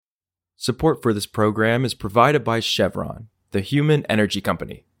Support for this program is provided by Chevron, the human energy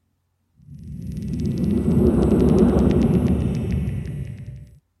company.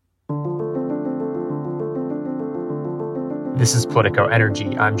 This is Politico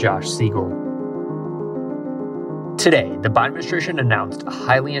Energy. I'm Josh Siegel. Today, the Biden administration announced a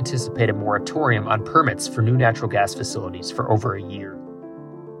highly anticipated moratorium on permits for new natural gas facilities for over a year.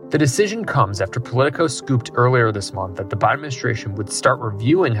 The decision comes after Politico scooped earlier this month that the Biden administration would start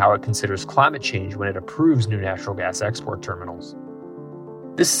reviewing how it considers climate change when it approves new natural gas export terminals.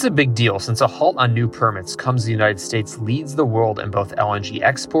 This is a big deal since a halt on new permits comes as the United States leads the world in both LNG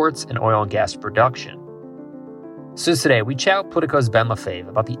exports and oil and gas production. So today, we chat with Politico's Ben Lefebvre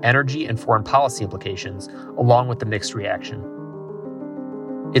about the energy and foreign policy implications, along with the mixed reaction.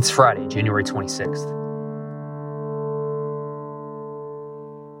 It's Friday, January 26th.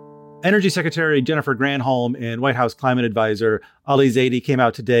 Energy Secretary Jennifer Granholm and White House Climate Advisor Ali Zaidi came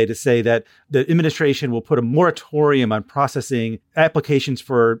out today to say that the administration will put a moratorium on processing applications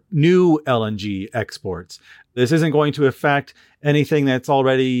for new LNG exports. This isn't going to affect anything that's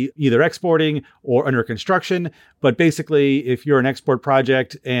already either exporting or under construction. But basically, if you're an export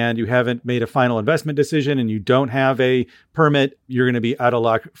project and you haven't made a final investment decision and you don't have a permit, you're going to be out of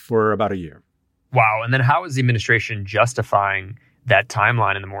luck for about a year. Wow. And then how is the administration justifying that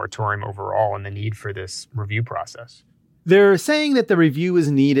timeline in the moratorium overall and the need for this review process? They're saying that the review is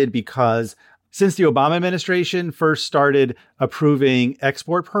needed because since the Obama administration first started approving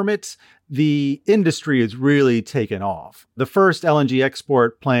export permits, the industry has really taken off. The first LNG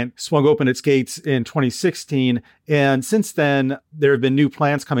export plant swung open its gates in 2016. And since then, there have been new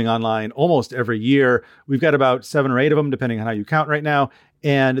plants coming online almost every year. We've got about 7 or 8 of them, depending on how you count right now.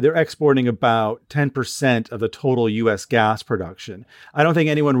 And they're exporting about 10% of the total U.S. gas production. I don't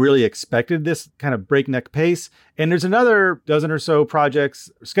think anyone really expected this kind of breakneck pace. And there's another dozen or so projects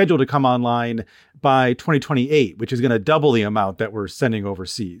scheduled to come online by 2028, which is going to double the amount that we're sending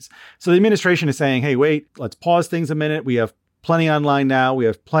overseas. So the administration is saying, hey, wait, let's pause things a minute. We have plenty online now. We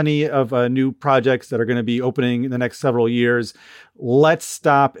have plenty of new projects that are going to be opening in the next several years. Let's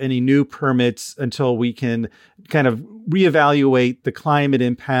stop any new permits until we can kind of reevaluate the climate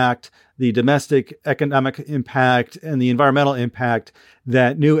impact, the domestic economic impact, and the environmental impact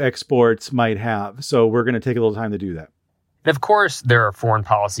that new exports might have. So we're going to take a little time to do that. And of course, there are foreign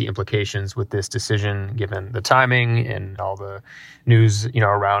policy implications with this decision, given the timing and all the news,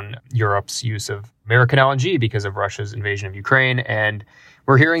 around Europe's use of American LNG because of Russia's invasion of Ukraine. And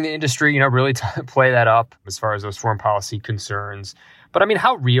we're hearing the industry, really play that up as far as those foreign policy concerns. But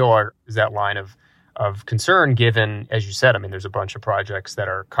how real is that line of concern given, as you said, there's a bunch of projects that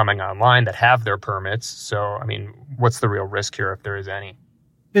are coming online that have their permits. So, what's the real risk here if there is any?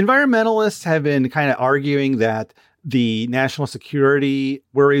 Environmentalists have been kind of arguing that the national security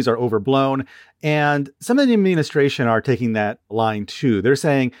worries are overblown. And some of the administration are taking that line too. They're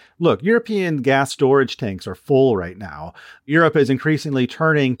saying, look, European gas storage tanks are full right now. Europe is increasingly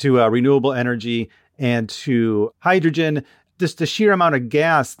turning to renewable energy and to hydrogen. Just the sheer amount of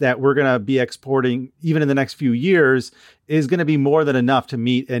gas that we're going to be exporting, even in the next few years, is going to be more than enough to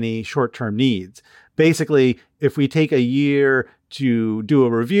meet any short-term needs. Basically, if we take a year to do a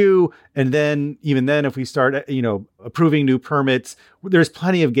review, and then even then, if we start, approving new permits, there's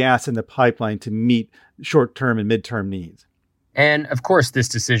plenty of gas in the pipeline to meet short-term and midterm needs. And of course, this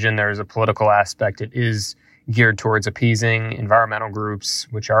decision, there is a political aspect. It is geared towards appeasing environmental groups,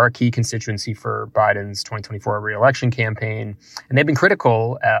 which are a key constituency for Biden's 2024 re-election campaign. And they've been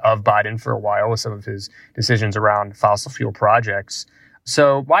critical of Biden for a while with some of his decisions around fossil fuel projects.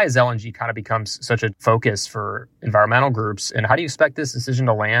 So why has LNG kind of become such a focus for environmental groups? And how do you expect this decision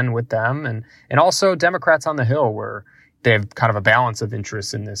to land with them? And also Democrats on the Hill, where they have kind of a balance of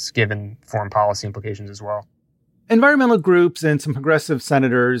interests in this, given foreign policy implications as well. Environmental groups and some progressive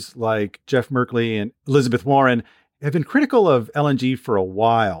senators like Jeff Merkley and Elizabeth Warren have been critical of LNG for a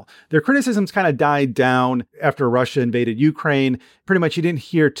while. Their criticisms kind of died down after Russia invaded Ukraine. Pretty much you didn't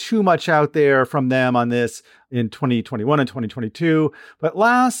hear too much out there from them on this in 2021 and 2022. But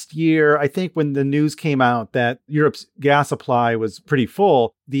last year, I think when the news came out that Europe's gas supply was pretty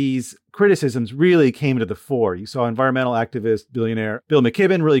full, these criticisms really came to the fore. You saw environmental activist billionaire Bill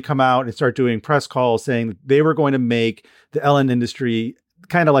McKibben really come out and start doing press calls saying that they were going to make the LNG industry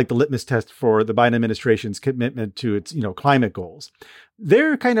kind of like the litmus test for the Biden administration's commitment to its, climate goals.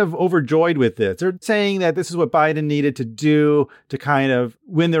 They're kind of overjoyed with this. They're saying that this is what Biden needed to do to kind of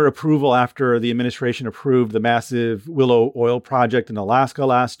win their approval after the administration approved the massive Willow oil project in Alaska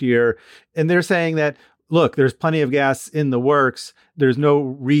last year. And they're saying that, look, there's plenty of gas in the works. There's no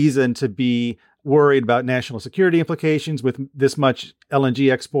reason to be worried about national security implications with this much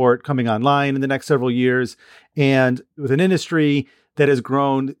LNG export coming online in the next several years. And with an industry that has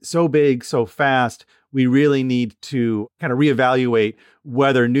grown so big, so fast, we really need to kind of reevaluate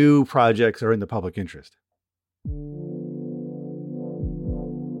whether new projects are in the public interest.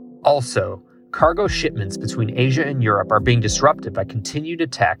 Also, cargo shipments between Asia and Europe are being disrupted by continued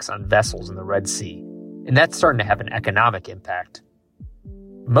attacks on vessels in the Red Sea, and that's starting to have an economic impact.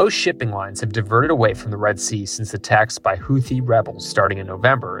 Most shipping lines have diverted away from the Red Sea since attacks by Houthi rebels starting in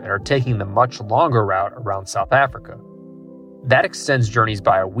November and are taking the much longer route around South Africa. That extends journeys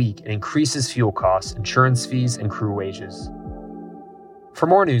by a week and increases fuel costs, insurance fees, and crew wages. For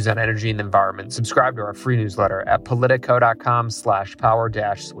more news on energy and the environment, subscribe to our free newsletter at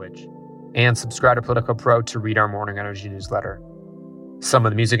politico.com/power-switch and subscribe to Politico Pro to read our morning energy newsletter. Some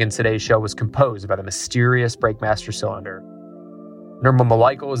of the music in today's show was composed by the mysterious Breakmaster Cylinder. Nirmal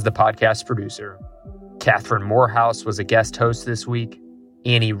Malaikal is the podcast producer. Catherine Morehouse was a guest host this week.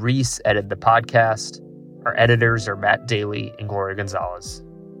 Annie Reese edited the podcast. Our editors are Matt Daly and Gloria Gonzalez.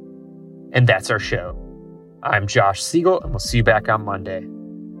 And that's our show. I'm Josh Siegel, and we'll see you back on Monday.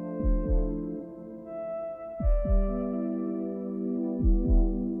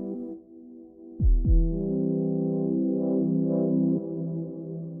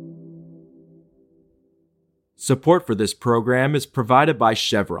 Support for this program is provided by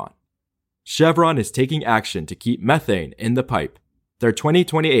Chevron. Chevron is taking action to keep methane in the pipe. Their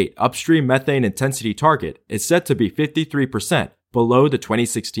 2028 upstream methane intensity target is set to be 53% below the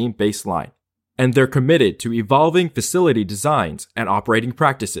 2016 baseline. And they're committed to evolving facility designs and operating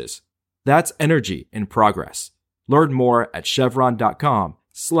practices. That's energy in progress. Learn more at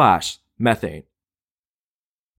chevron.com/methane.